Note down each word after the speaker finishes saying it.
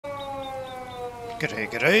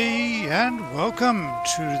G'day, g'day, and welcome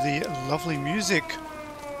to the lovely music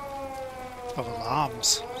of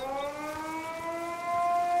alarms.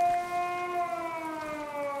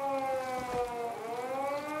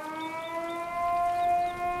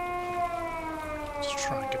 Just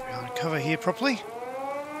try and get behind cover here properly.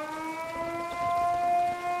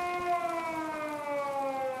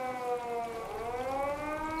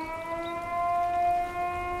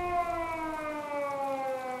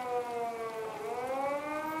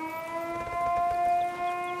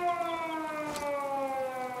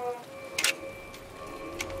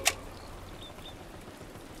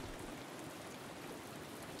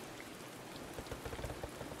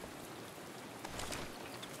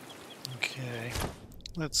 Okay,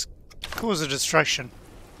 let's cause a distraction.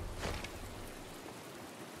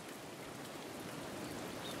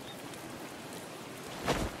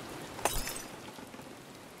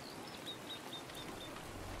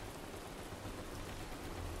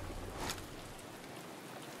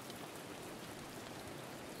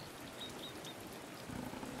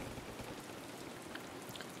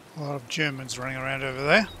 A lot of Germans running around over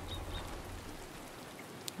there.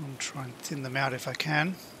 I'll try and thin them out if I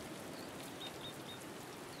can.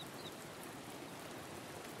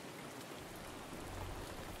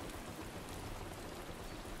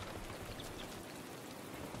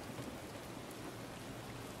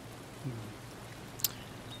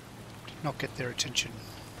 Did not get their attention.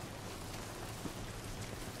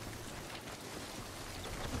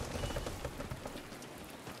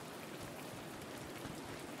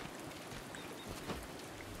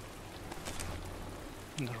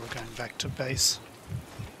 And then we're going back to base.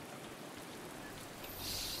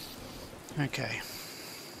 Okay.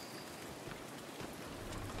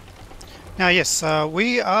 Now, yes,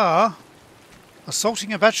 we are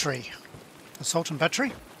assaulting a battery. Assault and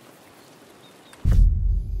battery.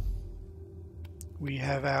 We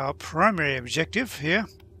have our primary objective here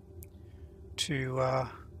to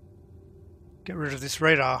get rid of this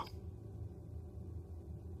radar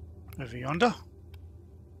over yonder.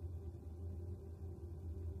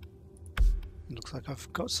 It looks like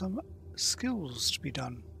I've got some skills to be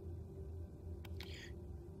done.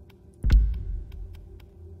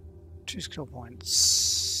 2 skill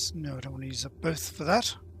points. No, I don't want to use up both for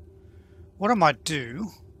that. What I might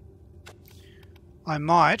do, I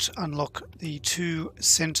might unlock the 2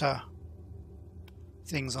 center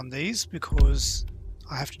things on these, because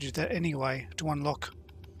I have to do that anyway to unlock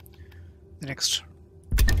the next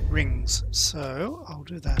rings. So I'll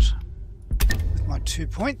do that with my 2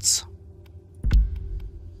 points.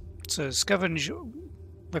 So scavenge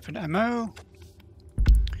weapon ammo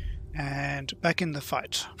and back in the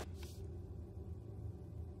fight.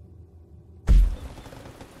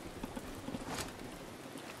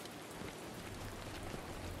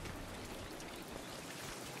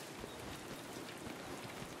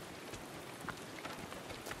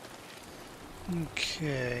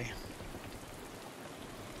 Okay.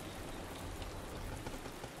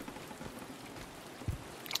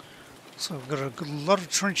 So we've got a lot of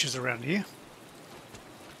trenches around here.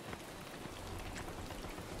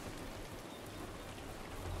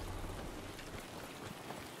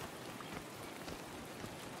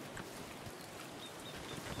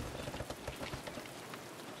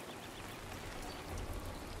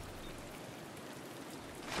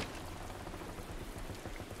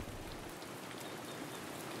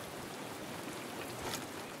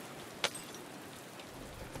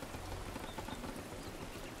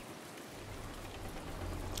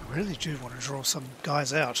 I really do want to draw some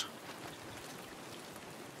guys out.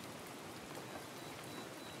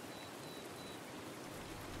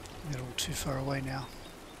 They're all too far away now.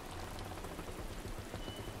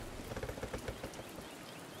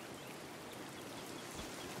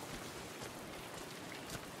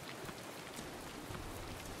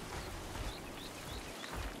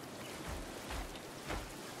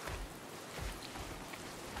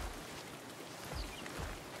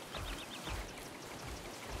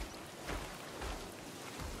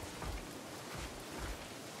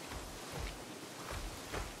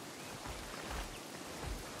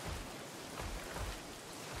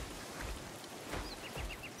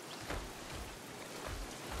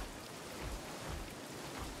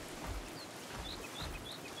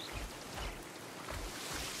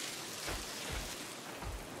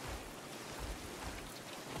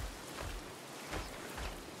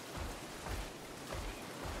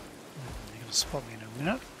 Spot me in a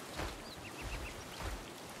minute.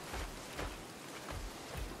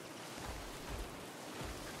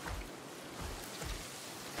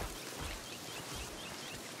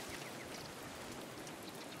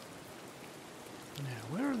 Now,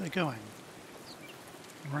 where are they going?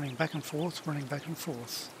 Running back and forth, running back and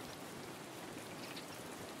forth.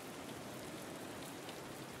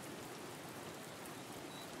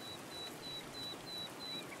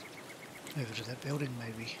 Over to that building,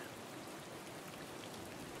 maybe.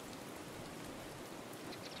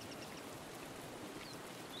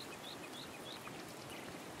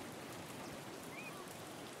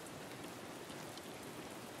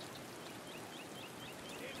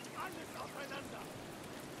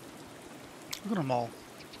 Look at them all.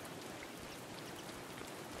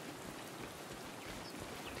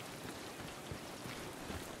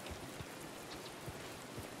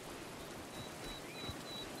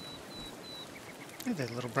 Hey there,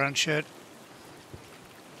 little brown shirt.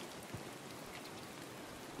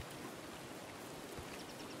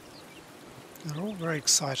 They're all very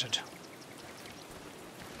excited.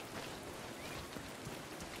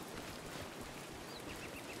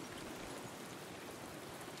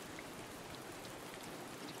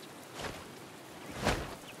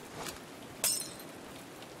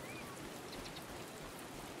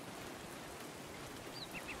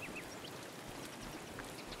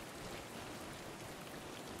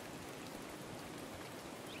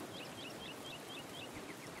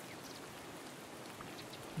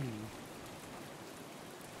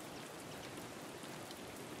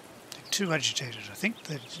 Too agitated, I think.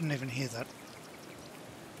 They didn't even hear that.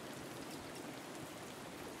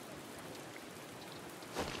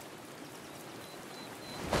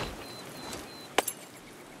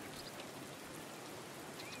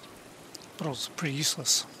 But also pretty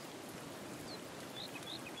useless.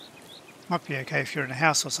 Might be okay if you're in a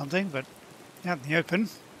house or something, but out in the open,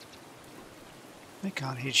 they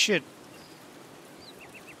can't hear shit.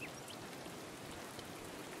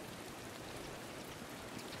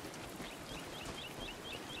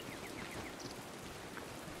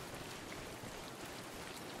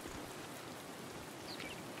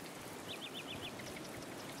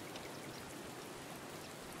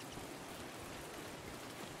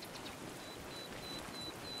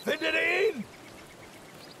 Findet ihn!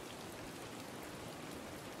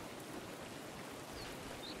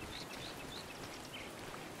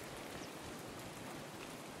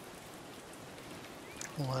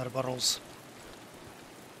 All out of bottles.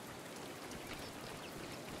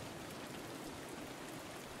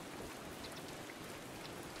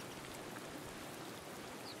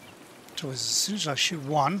 So as soon as I shoot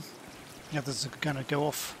one, the others are going to go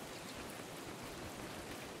off.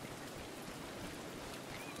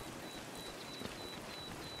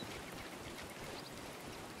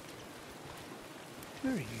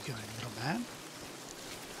 Where are you going, little man?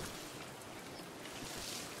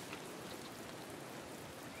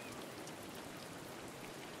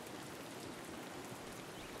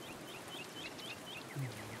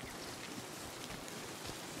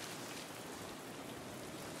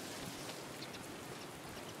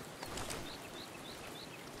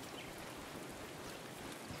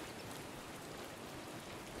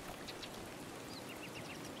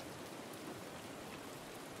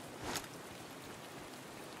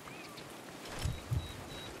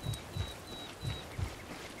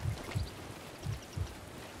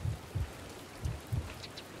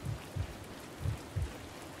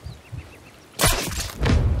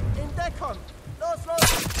 Los, los!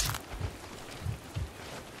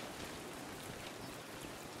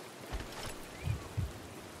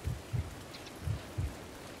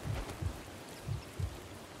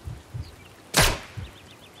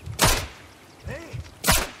 Hey,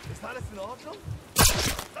 ist alles in Ordnung?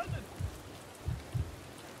 Verstanden!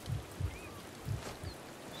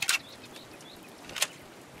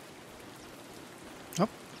 Oh,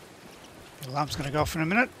 the alarm's going to go off in a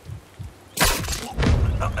minute.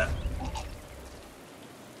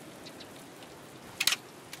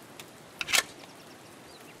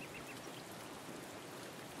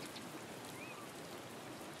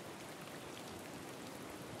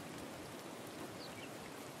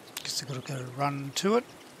 Guess I've got to go run to it.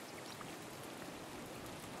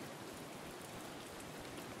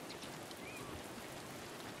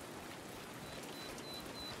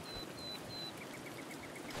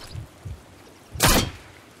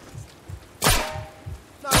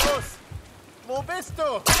 Na los! Wo bist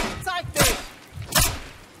du? Zeig dich!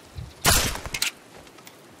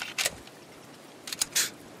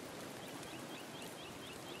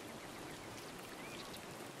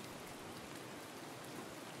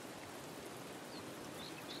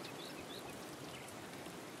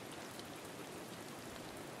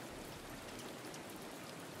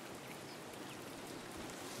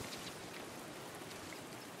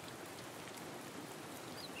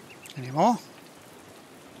 Any more?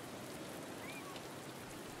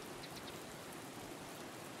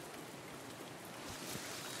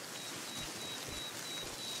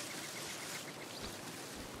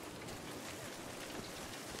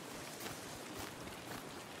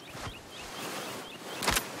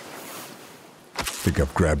 think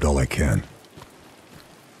I've grabbed all I can.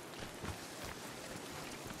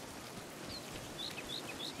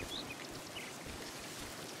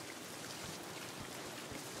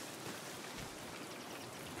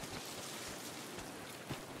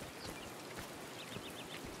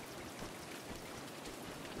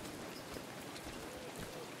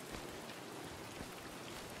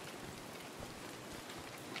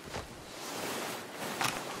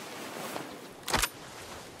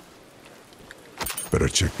 Better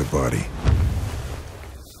check the body.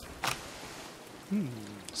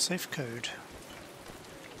 Safe code.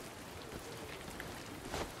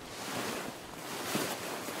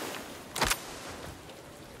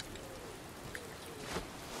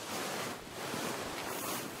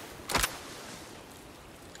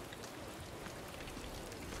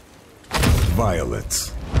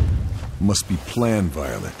 Violets. Must be Plan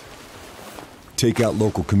Violet. Take out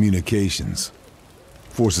local communications.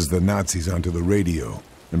 Forces the Nazis onto the radio,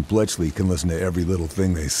 and Bletchley can listen to every little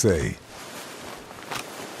thing they say.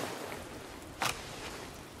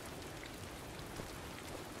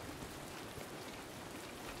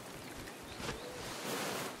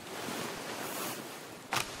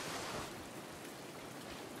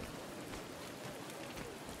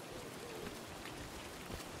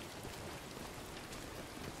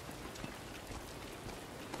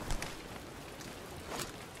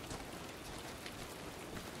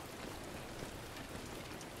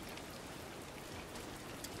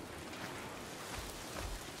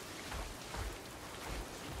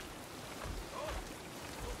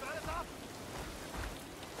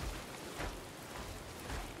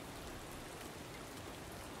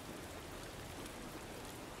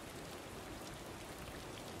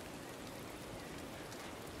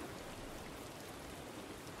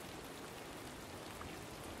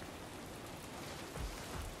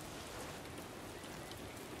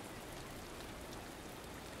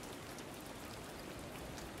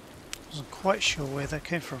 Wasn't quite sure where that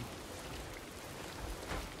came from.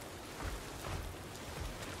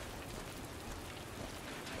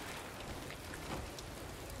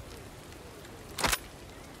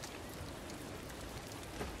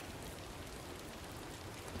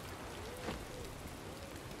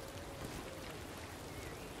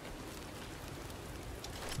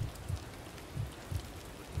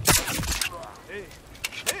 Hey,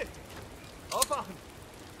 hey! Aufwachen!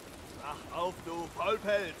 Wach auf, du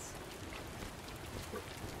Faulpelz!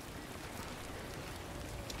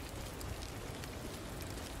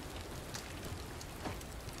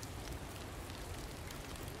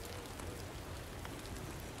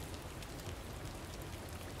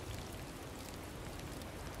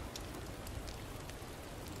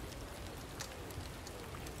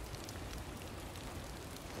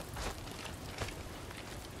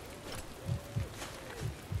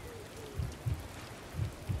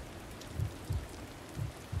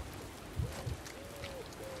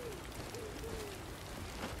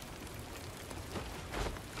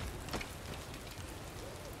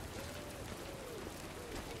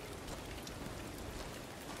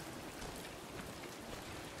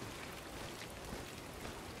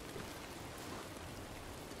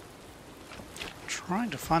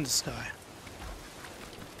 Trying to find this guy.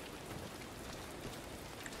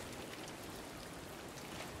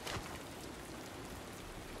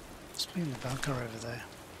 Must be in the bunker over there.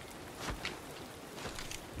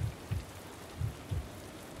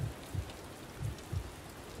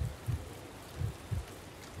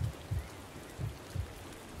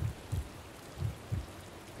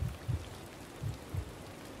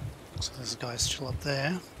 So there's a guy still up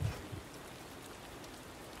there.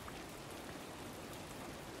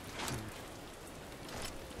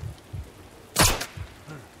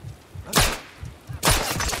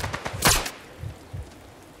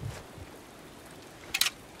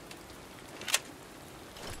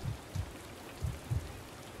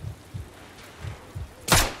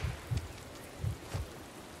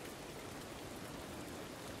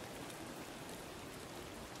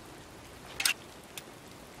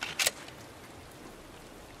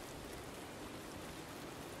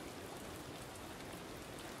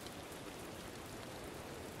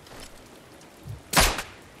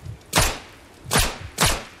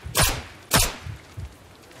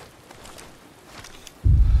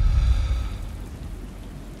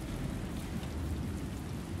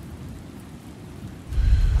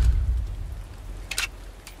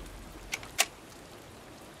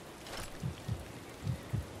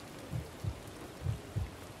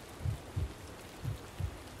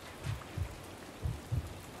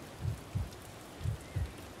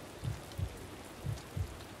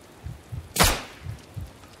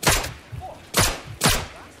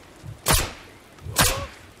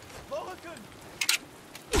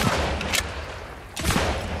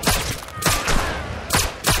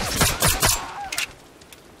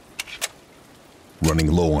 running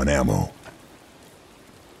low on ammo.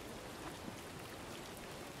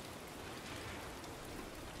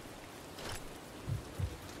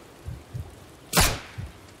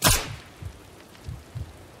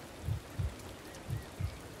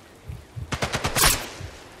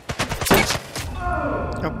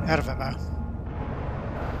 Oh, out of ammo.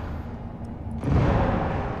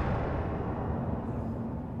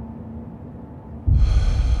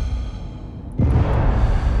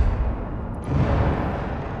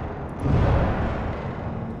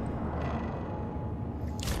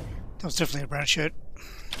 That was definitely a brown shirt.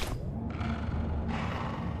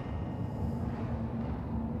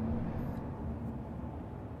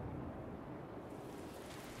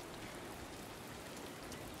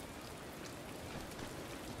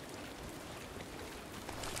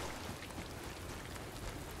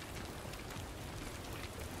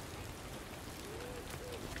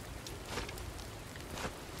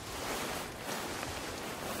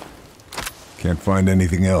 Can't find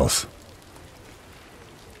anything else.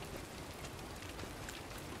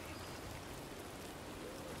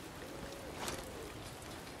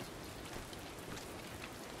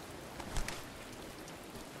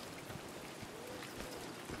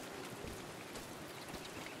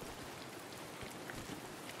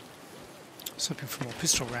 I was hoping for more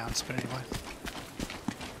pistol rounds, but anyway.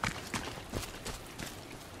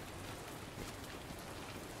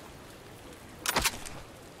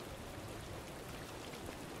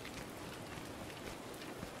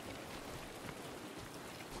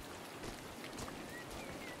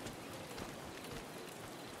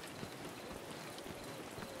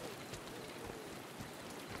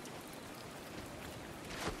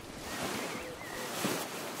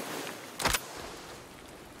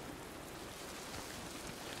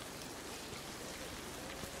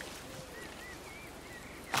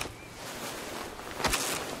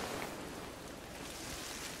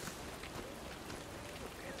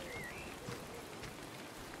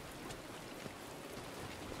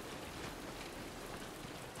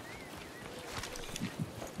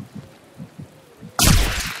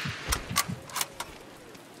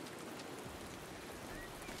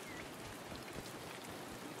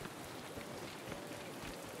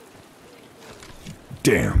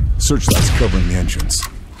 Damn, searchlight's covering the entrance.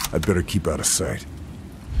 I'd better keep out of sight.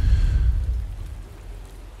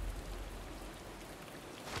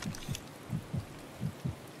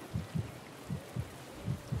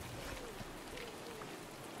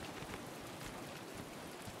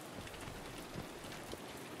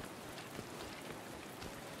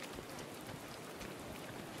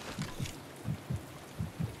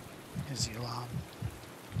 Here's the alarm.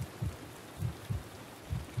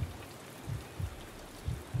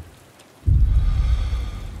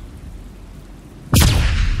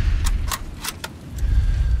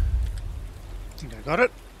 Think I got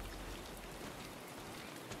it.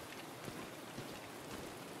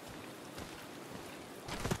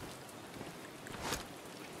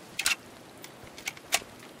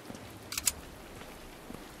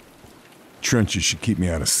 Trenches should keep me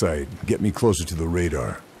out of sight, get me closer to the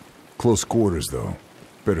radar. Close quarters, though.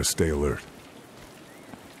 Better stay alert.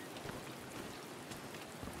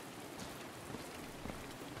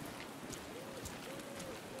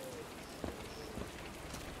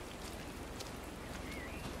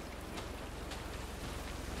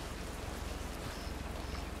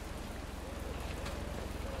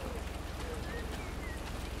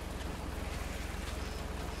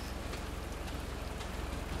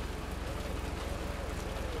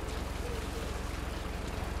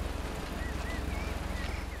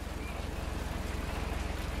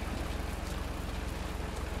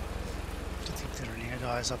 Don't think there are any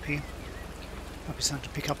guys up here. Might be something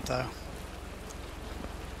to pick up though.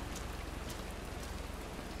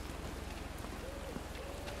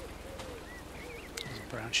 There's a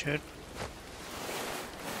brown shirt.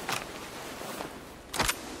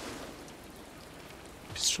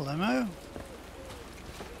 Pistol ammo.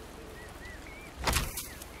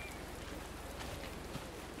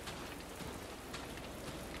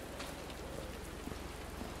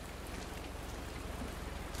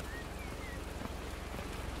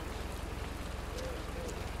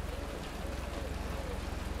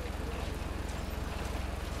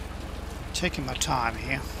 Taking my time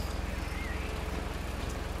here.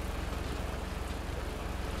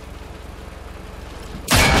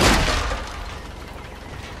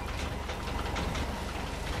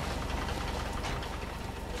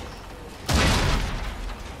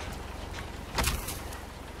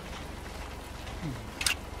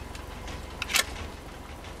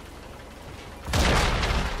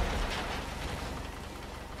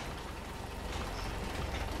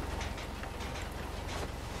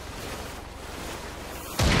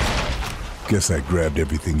 Guess I grabbed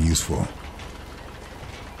everything useful.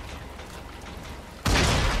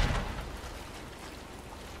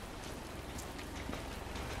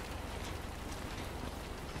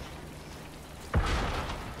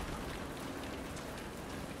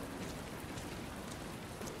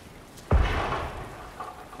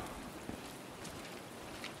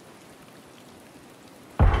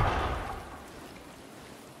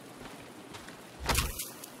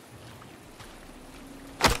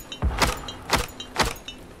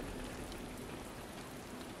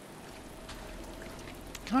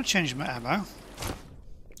 Can I change my ammo?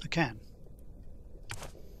 I can.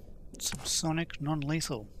 Subsonic,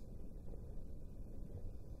 non-lethal.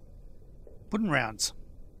 Wooden rounds.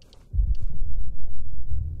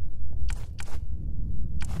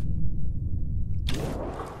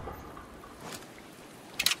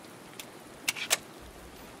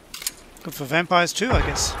 Good for vampires too, I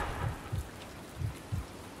guess.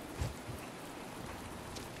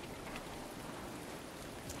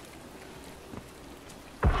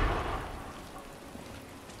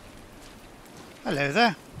 Hello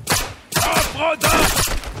there.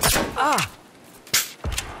 Ah!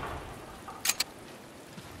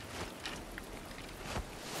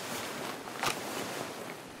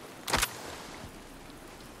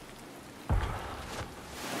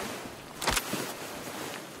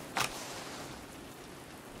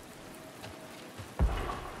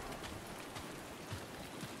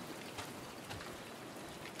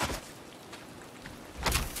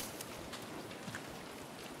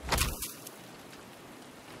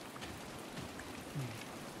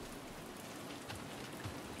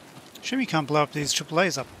 Shame you can't blow up these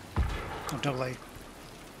AAAs up. Or AA.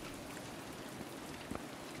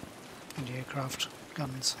 Anti-aircraft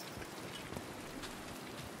guns.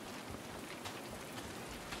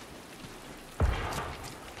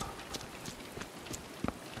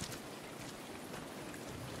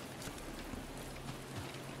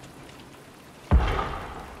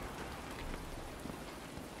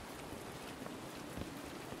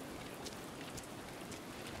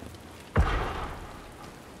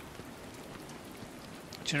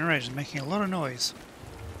 Generator's making a lot of noise.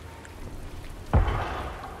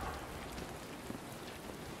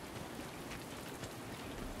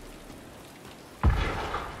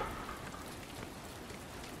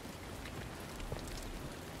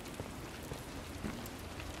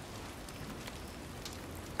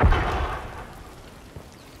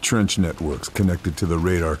 Trench networks connected to the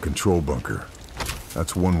radar control bunker.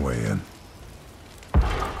 That's one way in.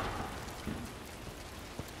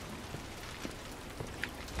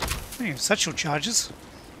 Satchel charges.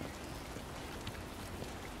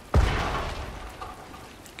 Okay.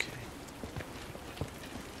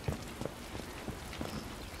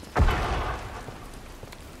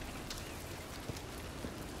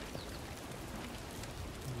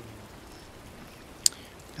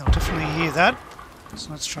 I'll definitely hear that.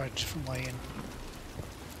 So let's try a different way in.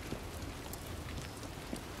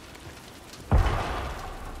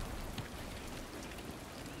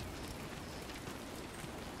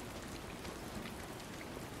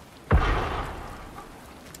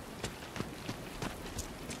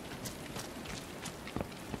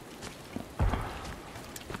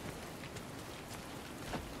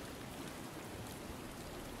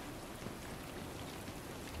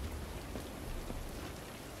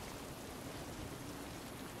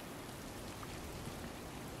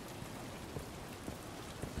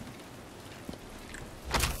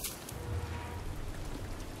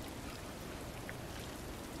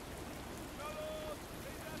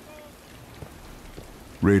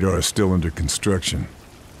 Radar is still under construction.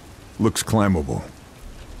 Looks climbable.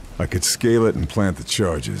 I could scale it and plant the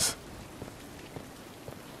charges.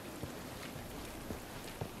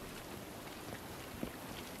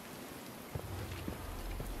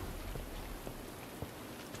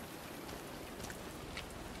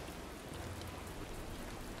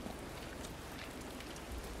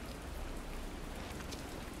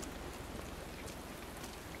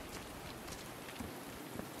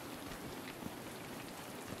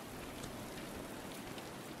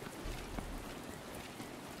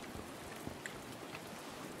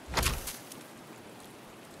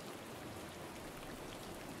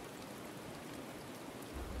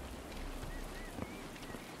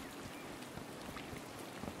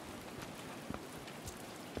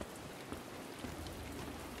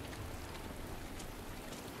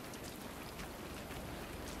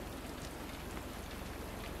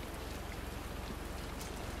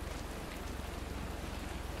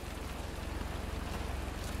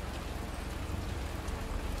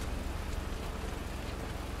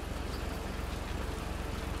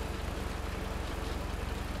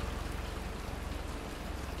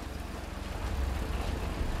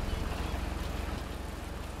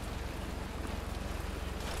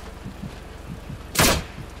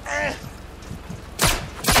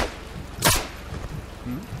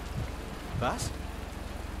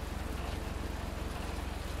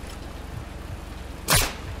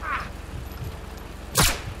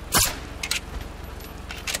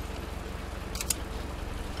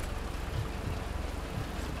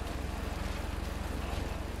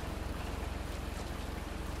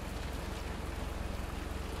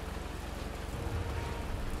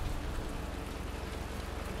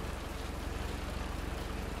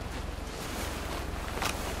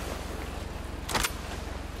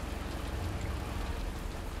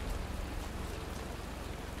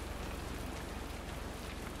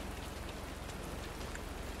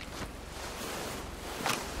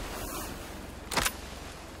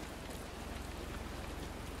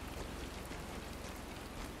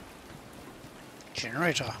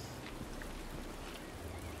 Generator.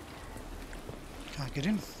 Can't get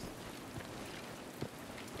in.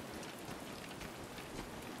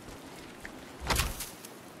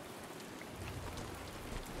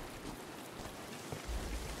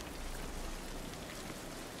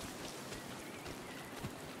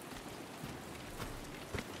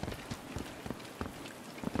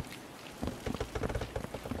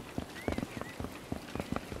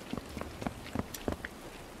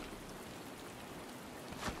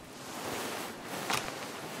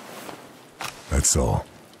 That's all.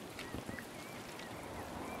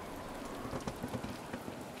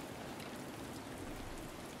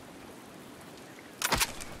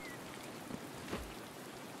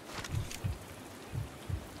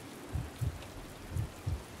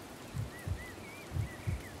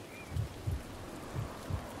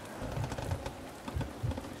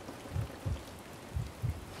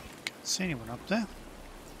 Can't see anyone up there.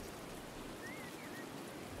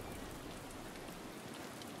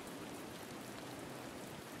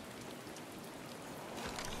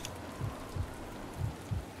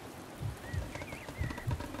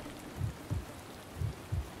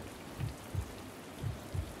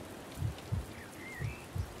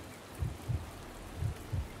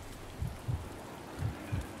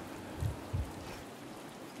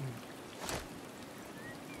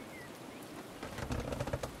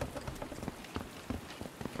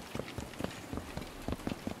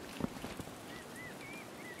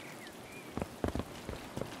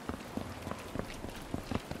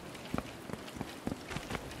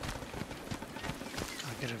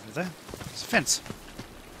 Get over there. There's a fence.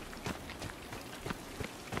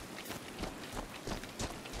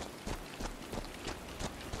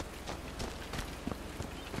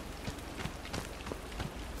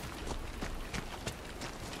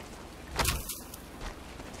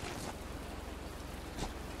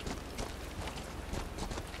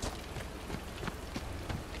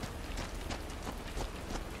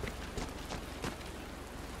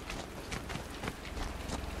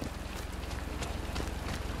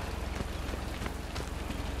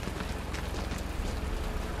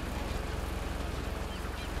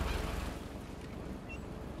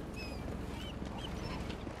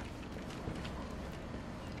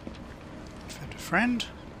 Friend.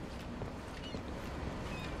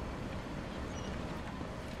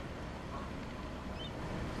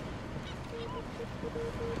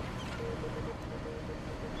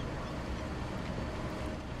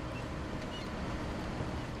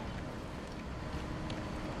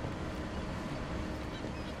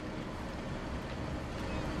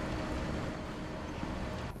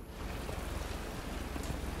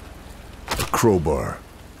 A crowbar.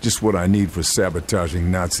 Just what I need for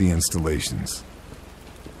sabotaging Nazi installations.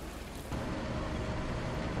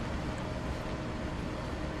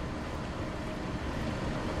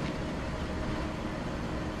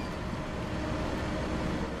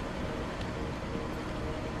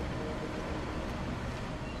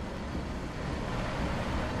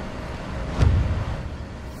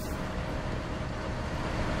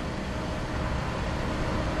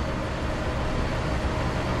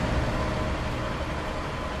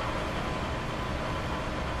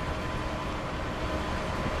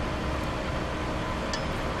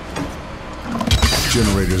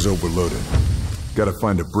 Generator's overloaded. Gotta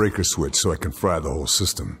find a breaker switch so I can fry the whole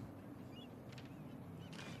system.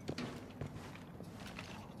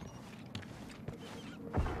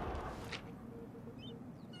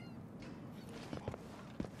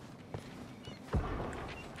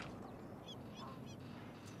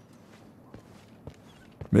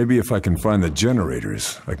 Maybe if I can find the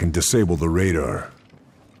generators, I can disable the radar.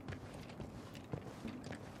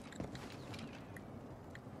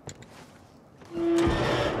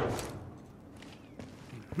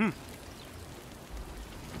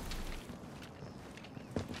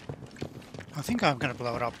 I think I'm going to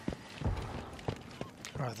blow it up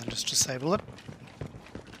rather than just disable it.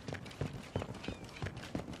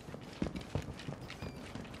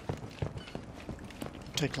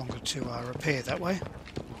 Take longer to repair that way.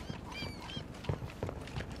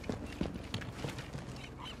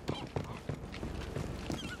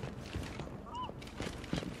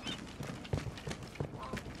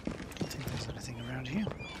 Don't think there's anything around here.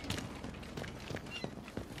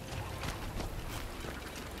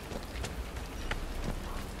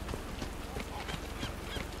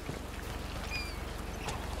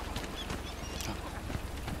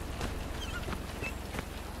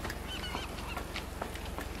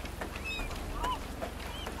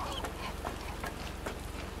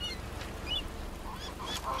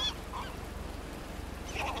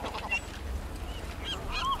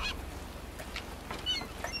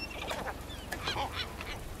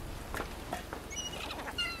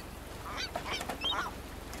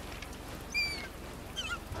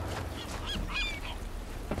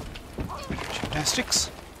 gymnastics.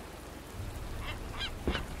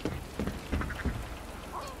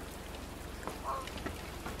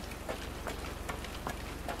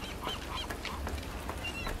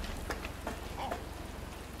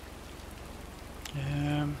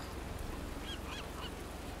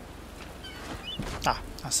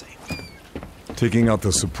 I see. Taking out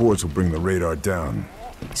the supports will bring the radar down.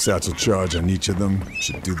 Satchel charge on each of them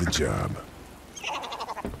should do the job.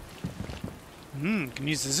 Can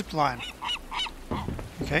use the zip line.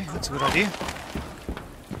 Okay, that's a good idea.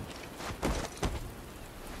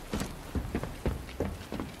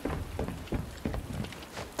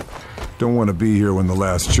 Don't want to be here when the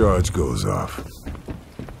last charge goes off.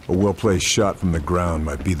 A well-placed shot from the ground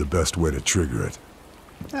might be the best way to trigger it.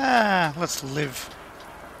 Let's live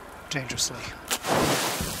dangerously.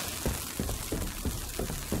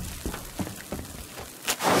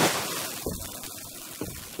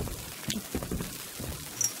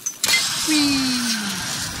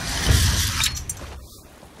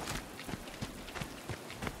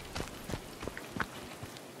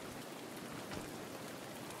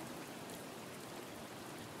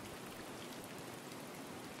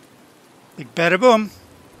 Big bada boom.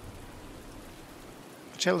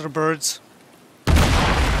 Watch out, little birds. Radar's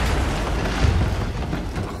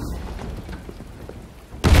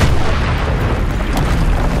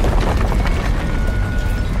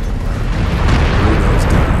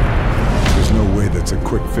down. There's no way that's a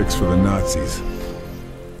quick fix for the Nazis.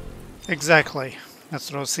 Exactly. That's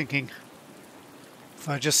what I was thinking. If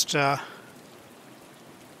I just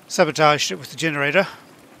sabotaged it with the generator,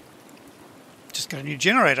 just get a new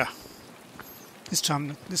generator. This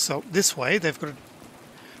time, this way, they've got to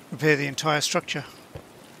repair the entire structure.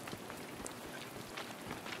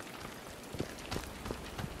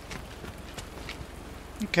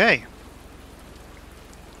 Okay.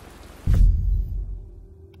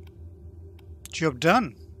 Job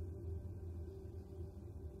done.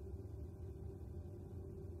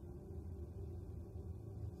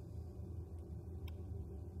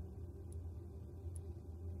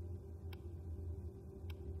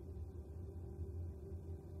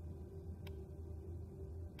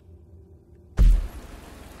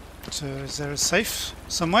 So is there a safe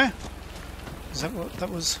somewhere? Is that what that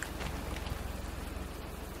was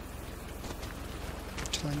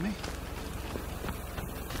telling me?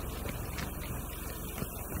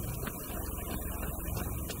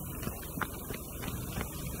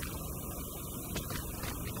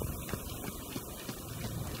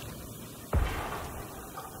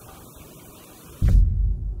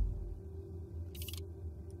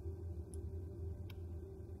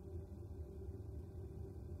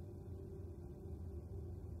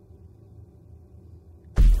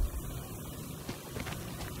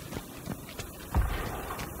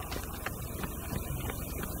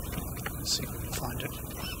 Let's see if we can find it.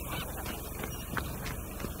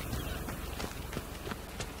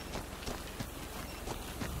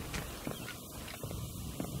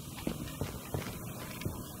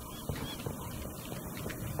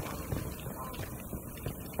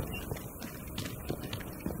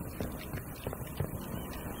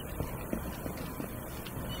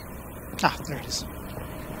 Ah, there it is.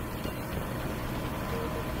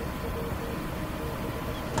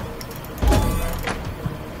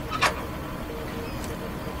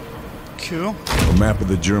 Cool. A map of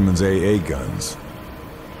the Germans' AA guns.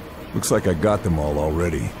 Looks like I got them all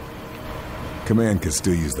already. Command can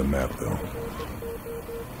still use the map, though.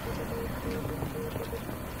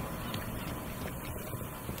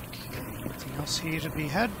 Anything else here to be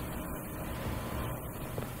had?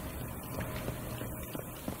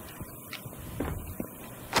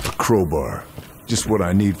 A crowbar. Just what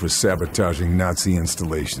I need for sabotaging Nazi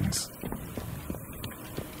installations.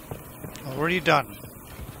 Already done.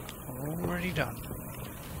 Already done.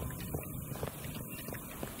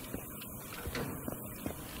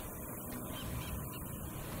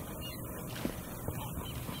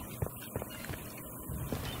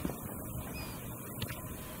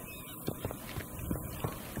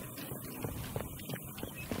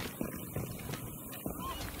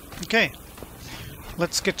 Okay,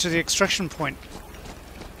 let's get to the extraction point.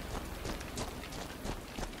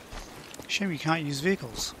 Shame you can't use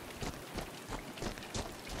vehicles.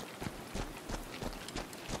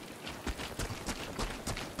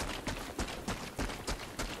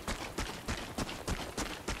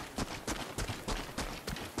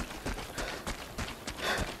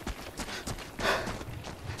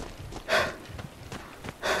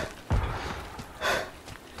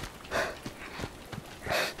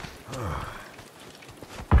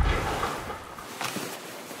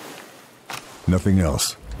 Nothing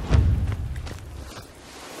else.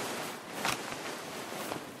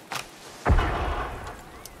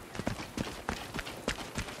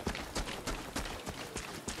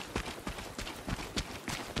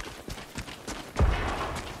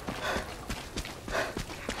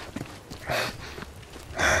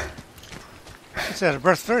 It's out of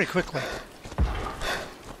breath very quickly.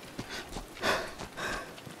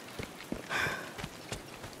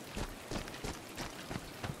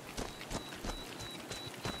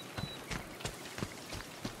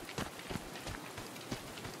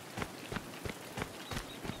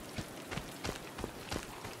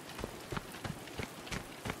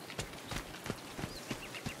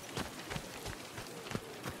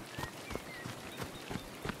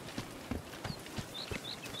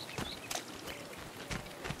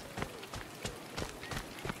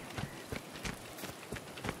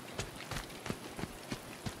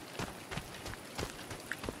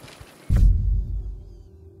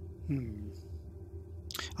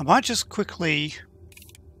 I might just quickly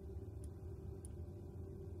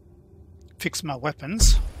fix my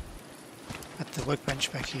weapons at the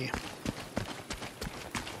workbench back here.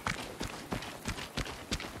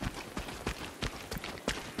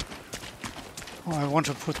 Oh, I want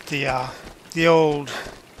to put the old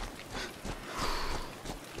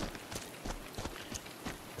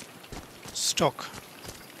stock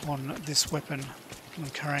on this weapon. I'm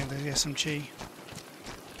carrying the SMG.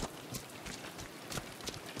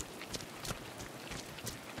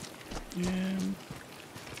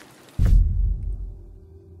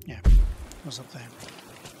 Yeah, it was up there.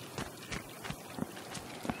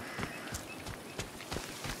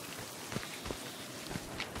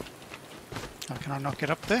 Oh, can I not get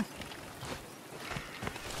up there?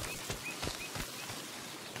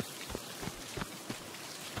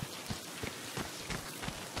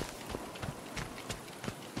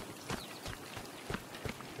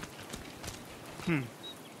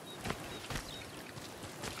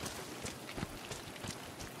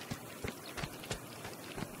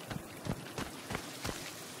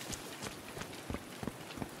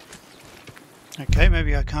 Okay,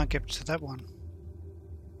 maybe I can't get to that one.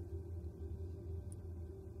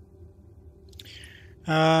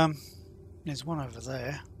 There's one over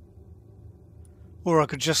there. Or I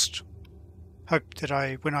could just hope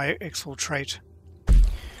that when I exfiltrate,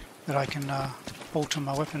 that I can alter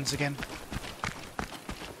my weapons again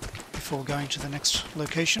before going to the next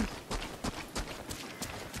location.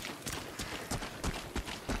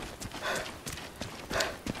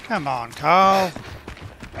 Come on, Carl.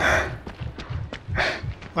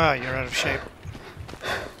 Wow, you're out of shape.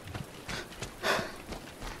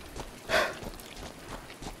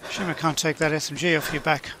 Shame I can't take that SMG off your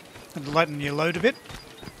back and lighten your load a bit.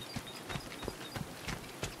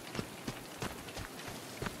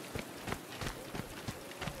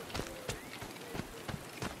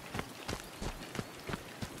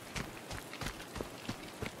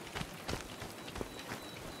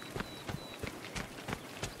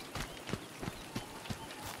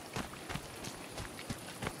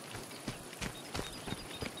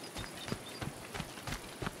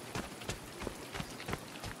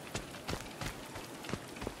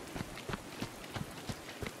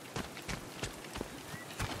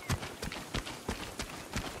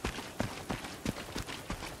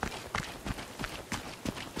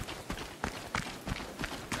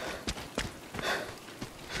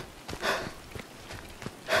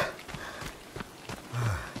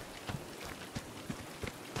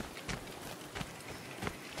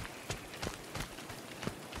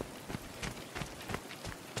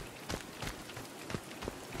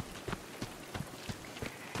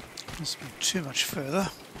 Must be too much further.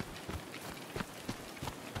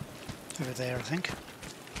 Over there, I think.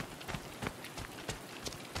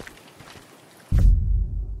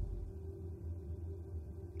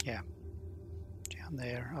 Yeah. Down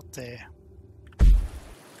there, up there.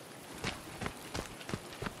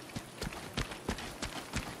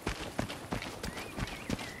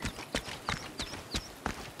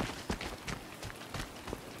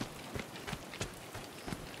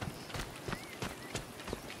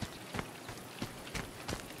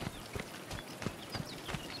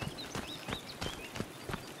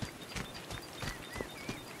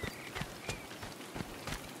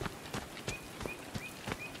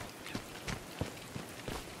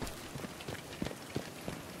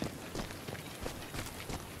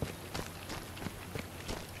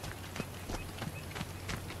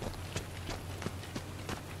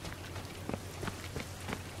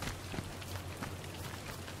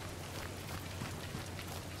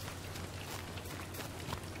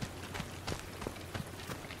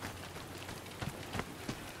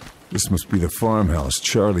 This must be the farmhouse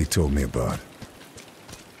Charlie told me about.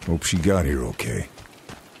 Hope she got here okay.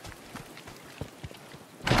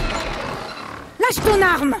 Lâche ton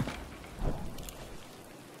arme!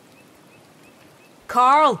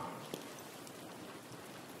 Carl!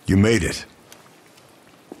 You made it.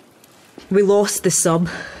 We lost the sub.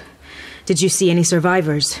 Did you see any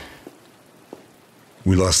survivors?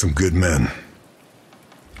 We lost some good men.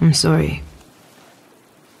 I'm sorry.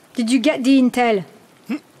 Did you get the intel?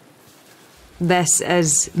 This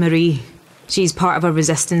is Marie. She's part of a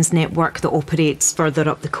resistance network that operates further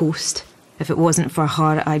up the coast. If it wasn't for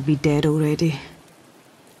her, I'd be dead already.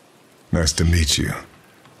 Nice to meet you.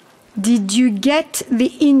 Did you get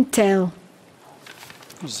the intel?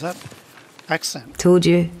 What's that accent? Told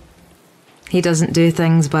you. He doesn't do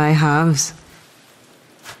things by halves.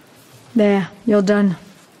 There, you're done.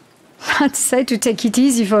 I'd say to take it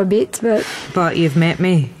easy for a bit, but... But you've met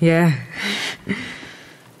me, yeah.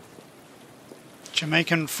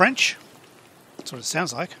 Jamaican French? That's what it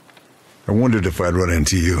sounds like. I wondered if I'd run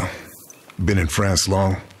into you. Been in France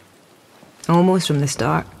long? Almost from the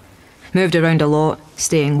start. Moved around a lot,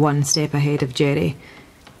 staying one step ahead of Jerry.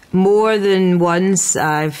 More than once,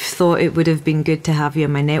 I've thought it would have been good to have you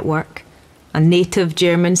in my network. A native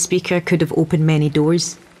German speaker could have opened many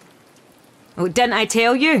doors. Oh, didn't I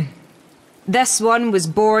tell you? This one was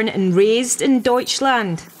born and raised in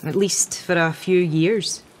Deutschland, at least for a few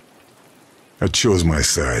years. I chose my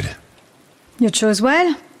side. You chose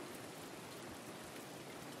well.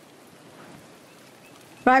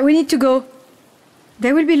 Right, we need to go.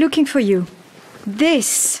 They will be looking for you.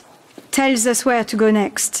 This tells us where to go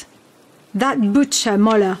next. That butcher,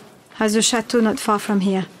 Moller, has a chateau not far from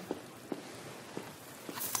here.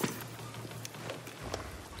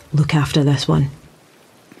 Look after this one.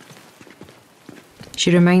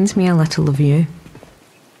 She reminds me a little of you.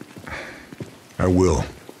 I will.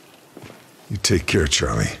 You take care,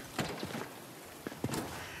 Charlie.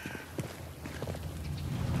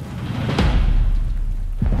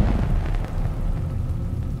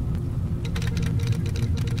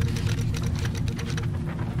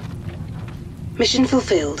 Mission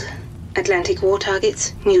fulfilled. Atlantic war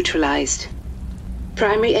targets neutralized.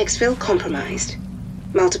 Primary exfil compromised.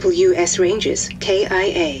 Multiple U.S. Rangers,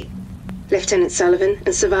 KIA. Lieutenant Sullivan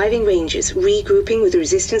and surviving Rangers regrouping with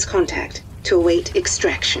resistance contact to await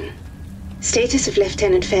extraction. Status of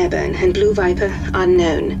Lieutenant Fairburn and Blue Viper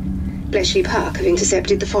unknown. Bletchley Park have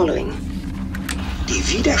intercepted the following. Die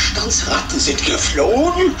Widerstandsratten sind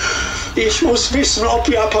geflohen? Ich muss wissen, ob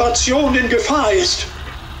die Operation in Gefahr ist.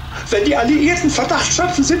 Wenn die Alliierten Verdacht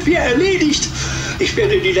schöpfen, sind wir erledigt. Ich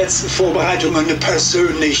werde die letzten Vorbereitungen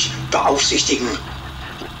persönlich beaufsichtigen.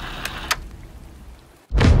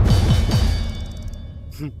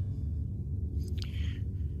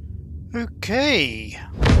 Okay.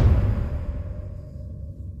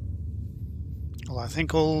 Well, I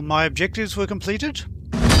think all my objectives were completed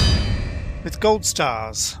with gold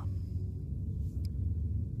stars.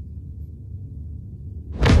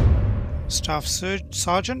 Staff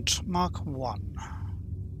Sergeant Mark 1.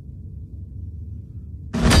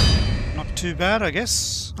 Not too bad, I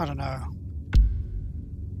guess. I don't know.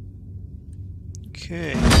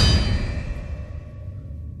 Okay.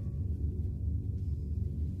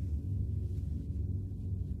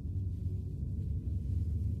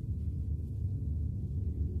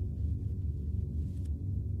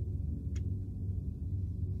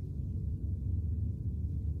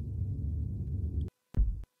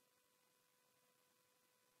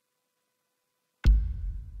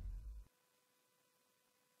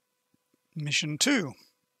 Mission 2.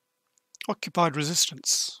 Occupied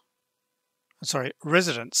residence.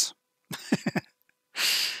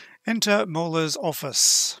 Enter Moller's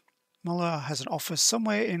office. Moller has an office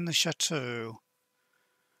somewhere in the chateau.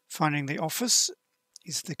 Finding the office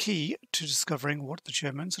is the key to discovering what the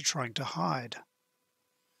Germans are trying to hide.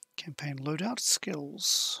 Campaign loadout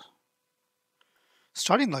skills.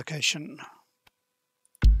 Starting location.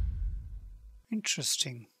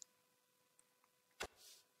 Interesting.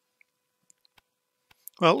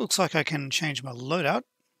 Well, it looks like I can change my loadout.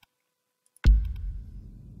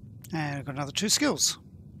 And I've got another 2 skills.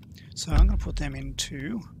 So I'm going to put them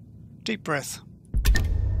into deep breath.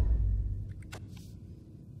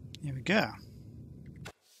 Here we go.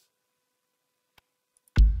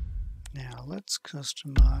 Now let's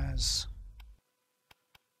customize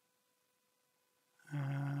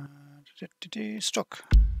stock.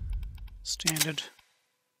 Standard.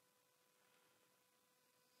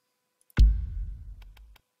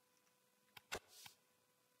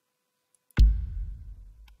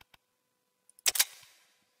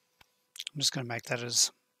 I'm just going to make that as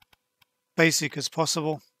basic as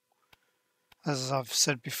possible. As I've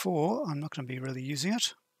said before, I'm not going to be really using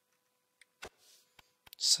it.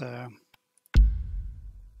 So,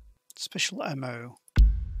 special ammo.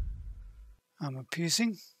 Armor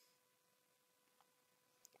piercing.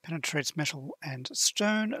 Penetrates metal and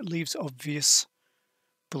stone. Leaves obvious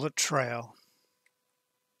bullet trail.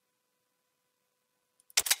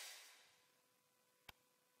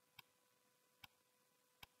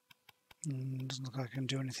 Doesn't look like I can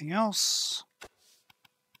do anything else.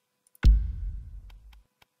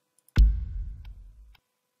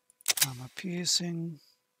 Armor piercing.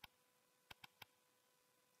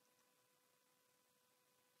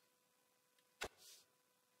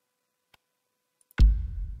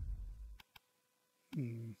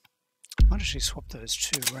 Might actually swap those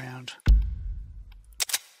two around.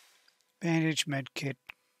 Bandage, medkit,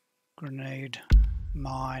 grenade,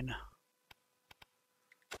 mine.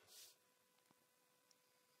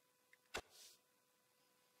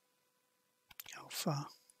 Alpha.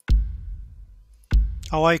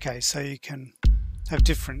 Oh, okay, so you can have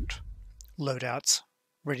different loadouts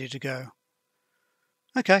ready to go.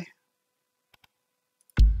 Okay.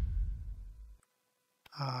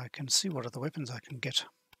 I can see what other weapons I can get.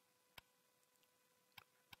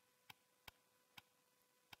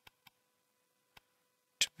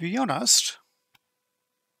 To be honest,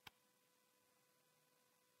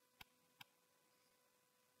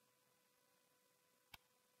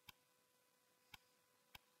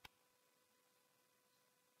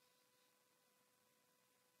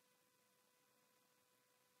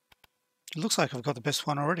 it looks like I've got the best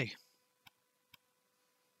one already.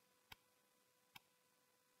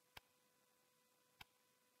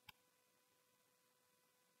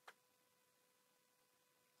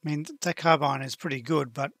 I mean, that carbine is pretty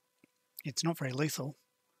good, but it's not very lethal.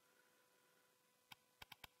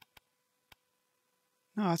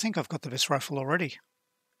 No, I think I've got the best rifle already.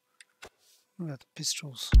 What about the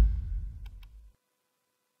pistols?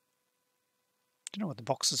 Don't know what the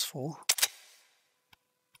box is for.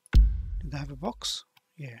 Did they have a box?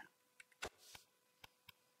 Yeah.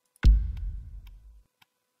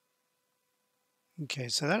 Okay,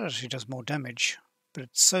 so that actually does more damage, but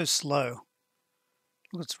it's so slow.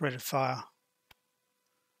 Look, it's rate of fire.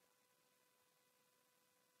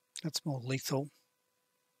 That's more lethal.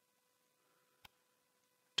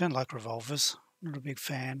 Don't like revolvers. Not a big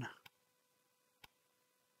fan.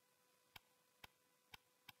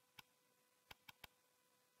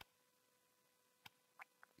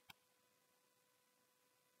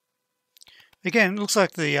 Again, it looks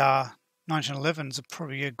like the 1911s are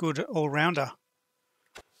probably a good all-rounder.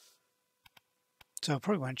 So I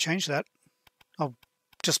probably won't change that. I'll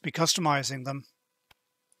just be customizing them.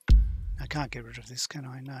 I can't get rid of this, can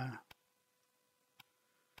I? No.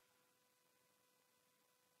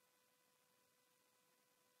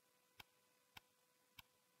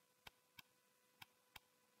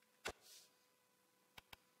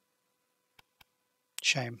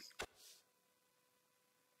 Shame.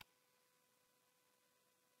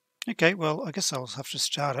 Okay, well, I guess I'll have to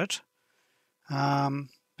start it. But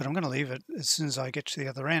I'm going to leave it as soon as I get to the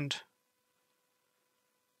other end.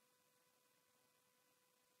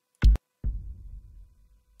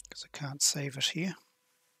 Because I can't save it here.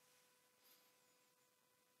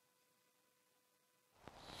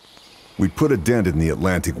 We put a dent in the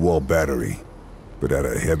Atlantic Wall battery, but at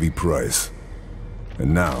a heavy price.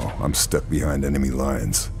 And now I'm stuck behind enemy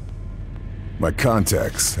lines. My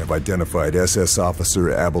contacts have identified SS Officer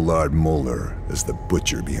Abelard Moeller as the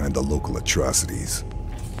butcher behind the local atrocities.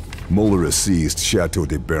 Moeller has seized Chateau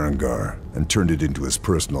de Berengar and turned it into his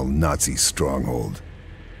personal Nazi stronghold.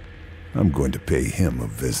 I'm going to pay him a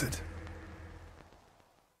visit.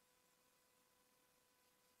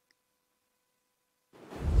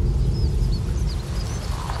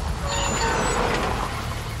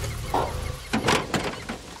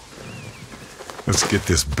 Let's get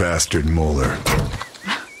this bastard Moeller.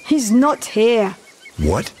 He's not here.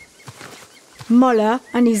 What? Moeller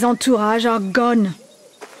and his entourage are gone.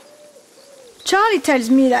 Charlie tells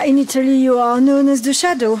me that in Italy you are known as the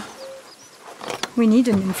Shadow. We need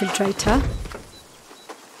an infiltrator.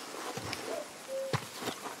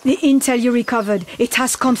 The intel you recovered, it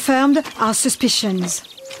has confirmed our suspicions.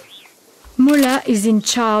 Moeller is in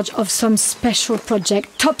charge of some special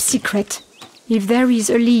project, top secret. If there is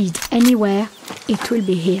a lead anywhere, it will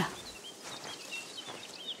be here.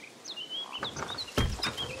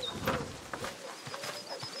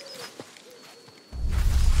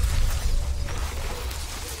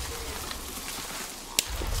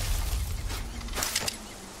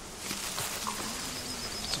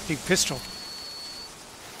 It's a big pistol.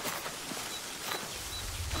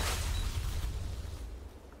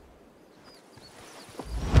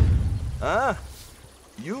 Ah,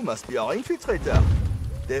 you must be our infiltrator.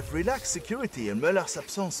 They've relaxed security in Mueller's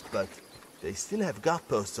absence, but they still have guard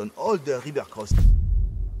posts on all the river crossings.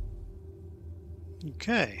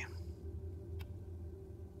 Okay.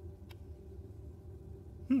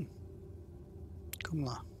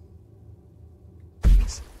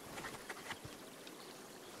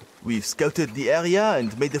 We've scouted the area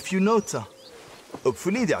and made a few notes.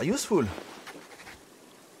 Hopefully they're useful.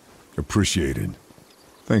 Appreciated.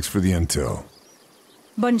 Thanks for the intel.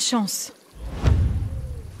 Bonne chance.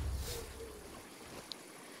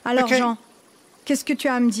 Alors, Okay. Jean, qu'est-ce que tu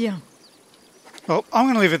as à me dire? Well, I'm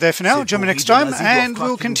going to leave it there for now. Ces Join me next pourris de time, nazis and doivent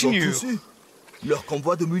we'll croire qu'ils nous ont continue. tous eus. Leurs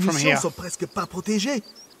convois de here. munitions sont presque pas protégés.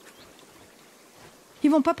 Ils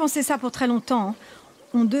vont pas penser ça pour très longtemps. Hein.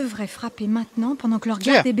 On devrait frapper maintenant pendant que leur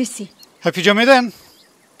Yeah. garde est baissée. Hope you join me then.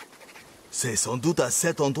 C'est sans doute à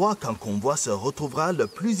cet endroit qu'un convoi se retrouvera le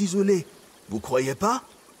plus isolé. Vous croyez pas?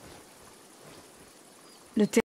 Le